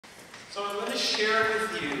So I'm going to share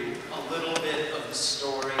with you a little bit of the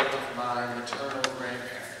story of my maternal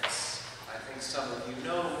grandparents. I think some of you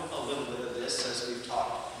know a little bit of this as we've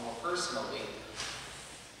talked more personally.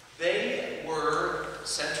 They were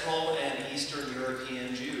Central and Eastern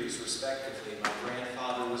European Jews, respectively. My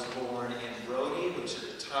grandfather was born in Brody, which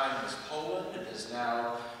at the time was Poland and is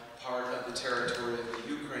now part of the territory of the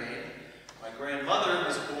Ukraine. My grandmother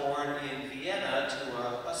was born in Vienna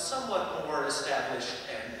to a somewhat more established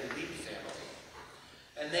and elite family.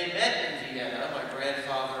 And they met in Vienna. My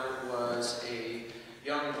grandfather was a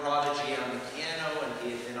young prodigy on the piano, and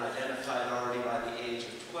he had been identified already by the age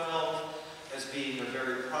of 12 as being a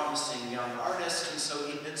very promising young artist, and so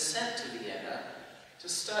he'd been sent to Vienna to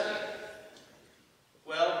study.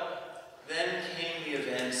 Well, then came the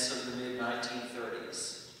events of the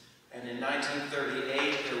mid-1930s. And in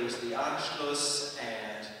 1938, there was the Anschluss,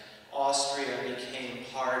 and Austria became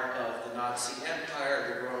part of the Nazi Empire,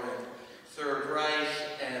 the growing Third Reich,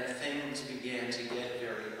 and things began to get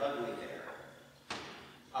very ugly there.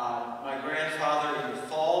 My grandfather, in the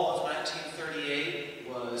fall of 1938,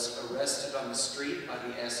 was arrested on the street by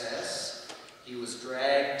the SS. He was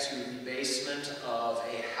dragged to the basement of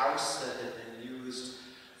a house that had been used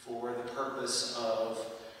for the purpose of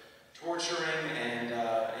torturing and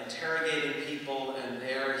interrogating people, and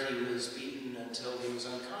there he was beaten until he was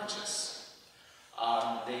unconscious.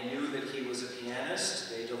 They knew that he was a pianist.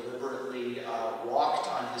 They deliberately walked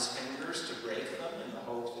on his fingers to break them in the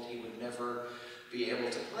hope that he would never be able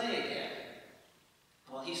to play again.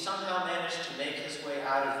 Well, he somehow managed to make his way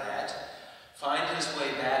out of that, find his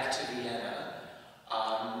way back to Vienna.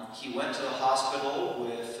 He went to the hospital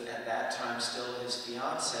with, at that time, still his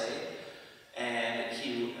fiancée, and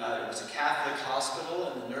it was a Catholic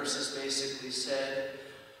hospital, and the nurses basically said,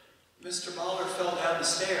 "Mr. Baller fell down the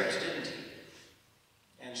stairs, didn't he?"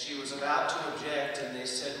 And she was about to object, and they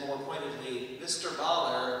said more pointedly, "Mr.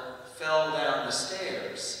 Baller fell down the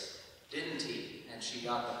stairs, didn't he?" And she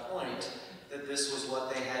got the point that this was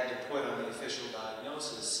what they had to put on the official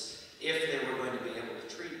diagnosis if they were going to be able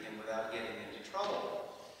to treat him without getting into trouble.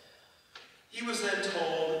 He was then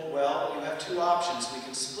told, "Well, you have two options. We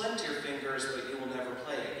can splint your fingers, but you will never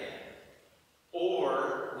play again.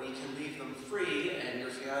 Or we can leave them free, and your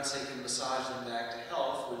fiancé can massage them back to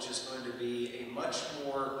health, which is going to be a much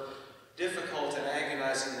more difficult and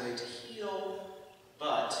agonizing way to heal,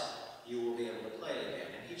 but you will be able to play again."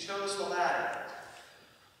 And he chose the latter.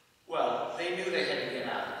 Well, they knew they had to get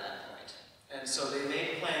out at that point, and so they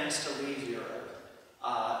made plans to leave Europe.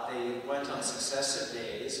 They went on successive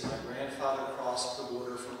days. My grandfather crossed the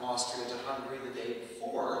border from Austria to Hungary the day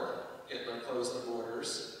before Hitler closed the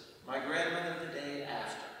borders. My grandmother the day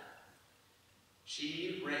after.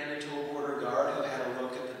 She ran into a border guard who had a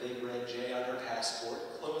look at the big red J on her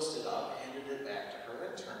passport, closed it up, handed it back to her,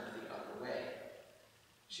 and turned the other way.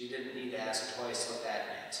 She didn't need to ask twice what that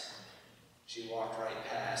meant. She walked right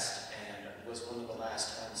past and was one of the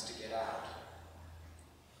last ones to get out.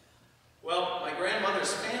 Well, my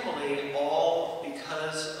grandmother's family, all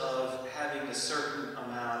because of having a certain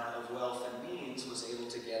amount of wealth and means, was able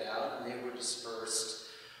to get out, and they were dispersed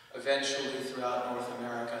eventually throughout North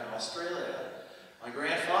America and Australia. My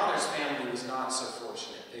grandfather's family was not so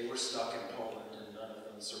fortunate. They were stuck in Poland, and none of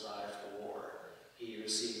them survived the war. He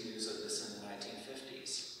received news of this in the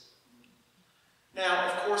 1950s. Now,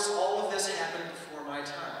 of course, all of this happened before my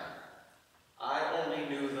time. I only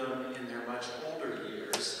knew them in their much older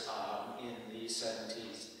years, in the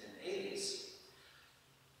 70s and 80s.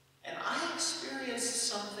 And I experienced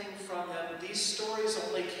something from them. These stories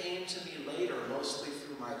only came to me later, mostly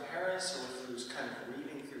through my parents or through kind of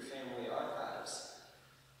reading through family archives.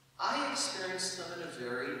 I experienced them in a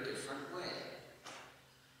very different way.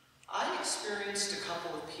 I experienced a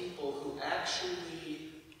couple of people who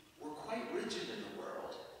actually were quite rigid in the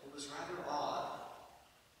world. It was rather odd.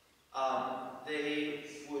 They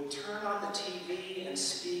would turn on the TV and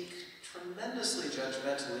speak tremendously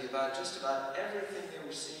judgmentally about just about everything they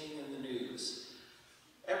were seeing in the news.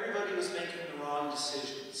 Everybody was making the wrong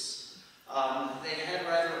decisions. They had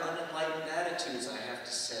rather unenlightened attitudes, I have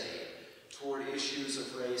to say, toward issues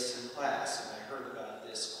of race and class, and I heard about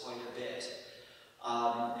this quite a bit.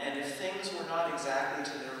 And if things were not exactly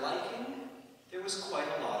to their liking, there was quite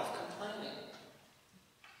a lot of complaining.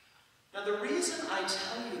 Now, the reason I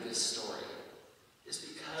tell you this story is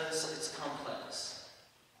because it's complex.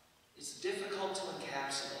 It's difficult to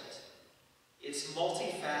encapsulate. It's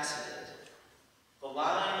multifaceted. The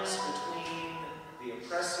lines between the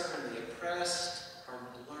oppressor and the oppressed are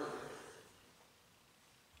blurred.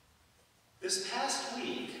 This past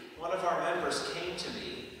week, one of our members came to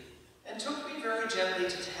me and took me very gently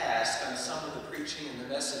to task on some of the preaching and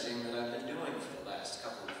the messaging messaging that I've been doing for the last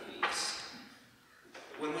couple of weeks.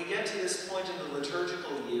 When we get to this point in the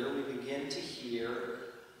liturgical year, we begin to hear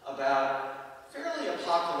about fairly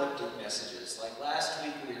apocalyptic messages. Like last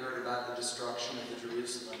week we heard about the destruction of the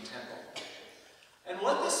Jerusalem temple. And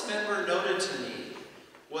what this member noted to me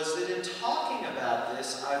was that in talking about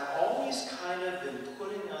this, I've always kind of been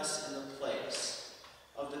putting us in the place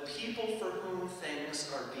of the people for whom things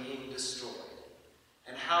are being destroyed,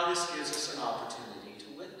 and how this gives us an opportunity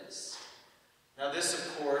to witness. Now this,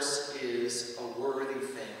 of course, is a worthy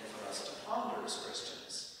thing for us to ponder as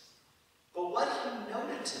Christians. But what he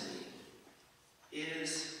noted to me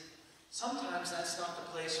is sometimes that's not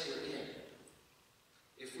the place we're in.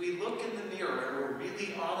 If we look in the mirror and we're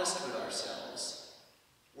really honest with ourselves,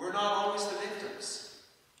 we're not always the victims.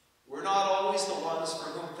 We're not always the ones for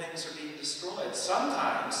whom things are being destroyed.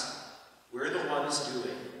 Sometimes we're the ones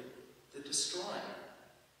doing the destroying.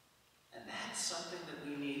 And that's something that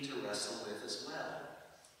we need to wrestle with as well.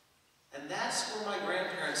 And that's where my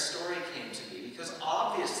grandparents' story came to me, because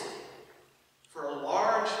obviously, for a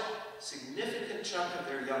large, significant chunk of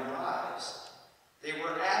their young lives, they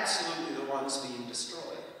were absolutely the ones being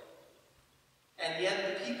destroyed. And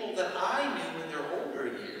yet the people that I knew in their older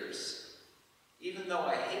years, even though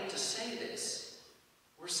I hate to say this,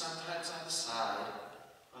 were sometimes on the side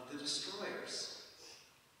of the destroyers.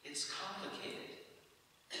 It's complicated.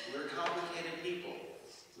 We're complicated people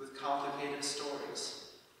with complicated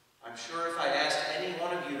stories. I'm sure if I asked any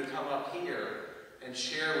one of you to come up here and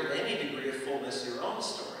share with any degree of fullness your own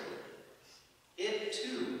story, it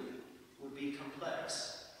too would be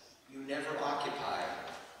complex. You never occupy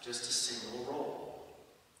just a single role.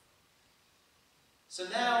 So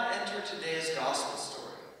now enter today's gospel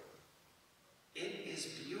story. It is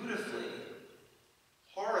beautifully,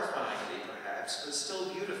 horrifyingly perhaps, but still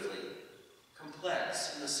beautifully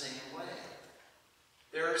complex in the same way.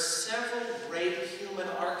 There are several great human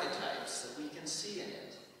archetypes that we can see in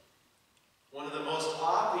it. One of the most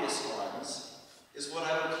obvious ones is what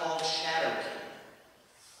I would call Shadow King,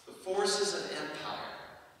 the forces of empire,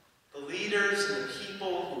 the leaders and the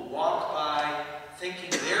people who walk by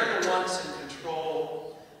thinking they're the ones in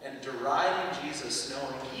control and deriding Jesus,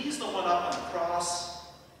 knowing he's the one up on the cross,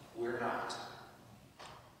 we're not.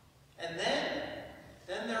 And then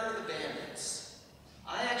there are the bandits.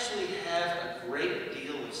 I actually have a great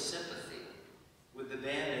deal of sympathy with the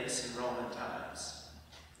bandits in Roman times.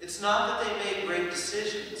 It's not that they made great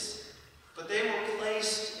decisions, but they were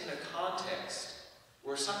placed in a context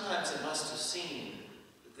where sometimes it must have seemed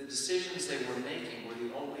that the decisions they were making were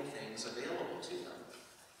the only things available to them.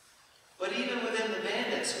 But even within the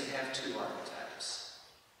bandits, we have two archetypes.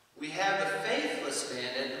 We have the faithless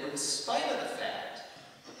bandit who, in spite of the fact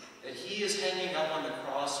that he is hanging up on the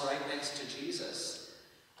cross right next to Jesus,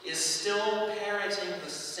 is still parroting the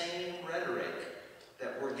same rhetoric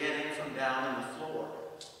that we're getting from down on the floor.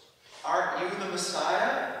 Aren't you the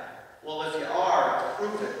Messiah? Well, if you are,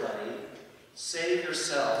 prove it, buddy. Save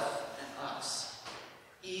yourself and us.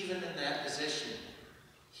 Even in that position,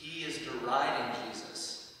 he is deriding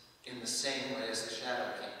Jesus in the same way as the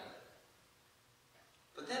Shadow King.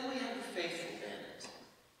 But then we have the faithful bandit,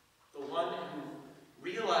 the one who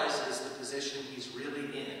realizes the position he's really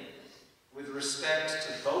in with respect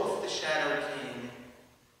to both the Shadow King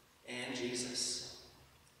and Jesus.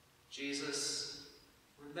 Jesus,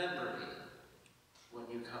 remember me when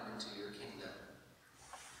you come into your kingdom.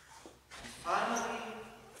 And finally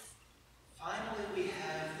we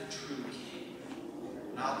have the true king,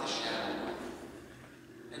 not the shadow one.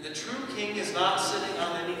 And the true king is not sitting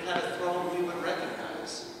on any kind of throne we would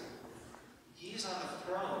recognize. He's on a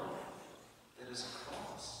throne that is a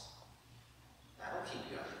cross. That'll keep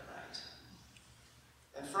you up at night.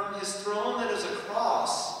 And from his throne that is a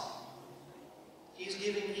cross, he's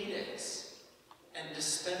giving edicts and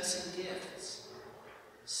dispensing gifts.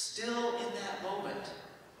 Still in that moment,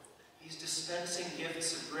 he's dispensing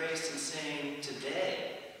gifts of grace and saying,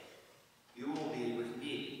 today, you will be with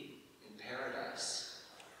me in paradise.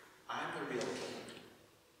 I'm the real king.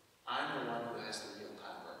 I'm the one who has the real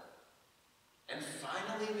power. And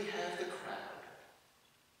finally, we have the crowd.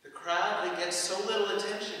 The crowd that gets so little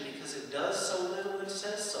attention because it does so little and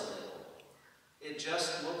says so little. It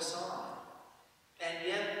just looks on. And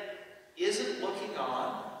yet, isn't looking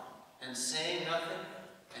on and saying nothing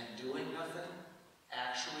and doing nothing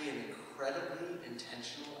actually an incredibly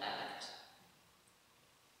intentional act?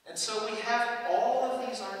 And so we have all of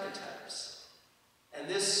these archetypes. And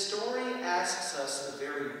this story asks us the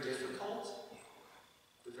very difficult,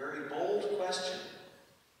 the very bold question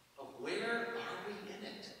of where are we in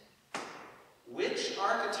it? Which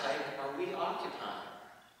archetype are we occupying?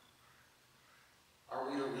 Are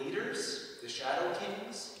we the shadow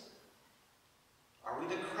kings? Are we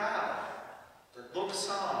the crowd that looks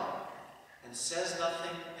on and says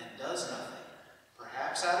nothing and does nothing,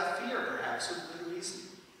 perhaps out of fear, perhaps with good reason?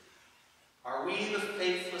 Are we the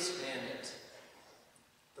faithless bandit,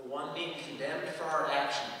 the one being condemned for our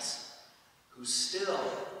actions, who still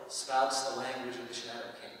spouts the language of the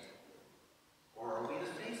Shadow King? Or are we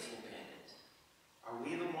the faithful bandit? Are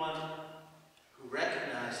we the one who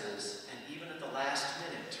recognizes and even at the last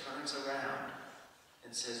minute turns around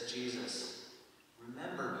and says, Jesus,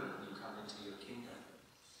 remember me when you come into your kingdom?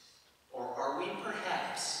 Or are we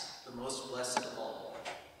perhaps the most blessed of all,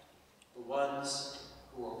 the ones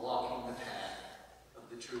who are walking the path of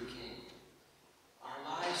the true King?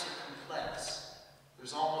 Our lives are complex.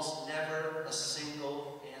 There's almost never a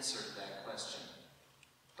single answer to that question.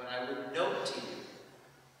 But I would note to you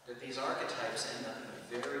that these archetypes end up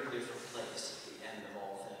in a very different place at the end of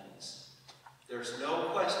all things. There's no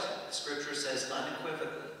question, the Scripture says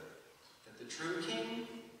unequivocally, that the true King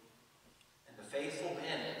and the faithful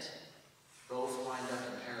bandit both wind up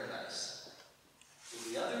in paradise. For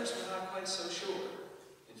the others, we're not quite so sure.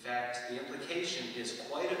 In fact, the implication is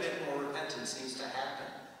quite a bit more repentance needs to happen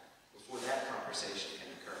before that conversation can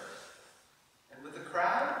occur. And with the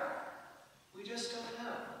crowd, we just don't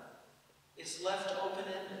know. It's left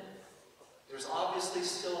open-ended. There's obviously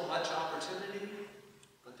still much opportunity,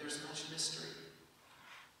 but there's much mystery.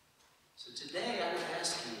 So today I would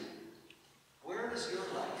ask you, where does your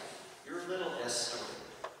life, your little S story,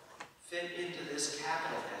 fit into this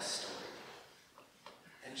capital S story?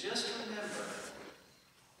 And just remember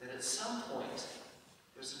that at some point,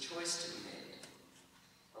 there's a choice to be made.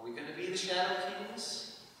 Are we going to be the Shadow Kings?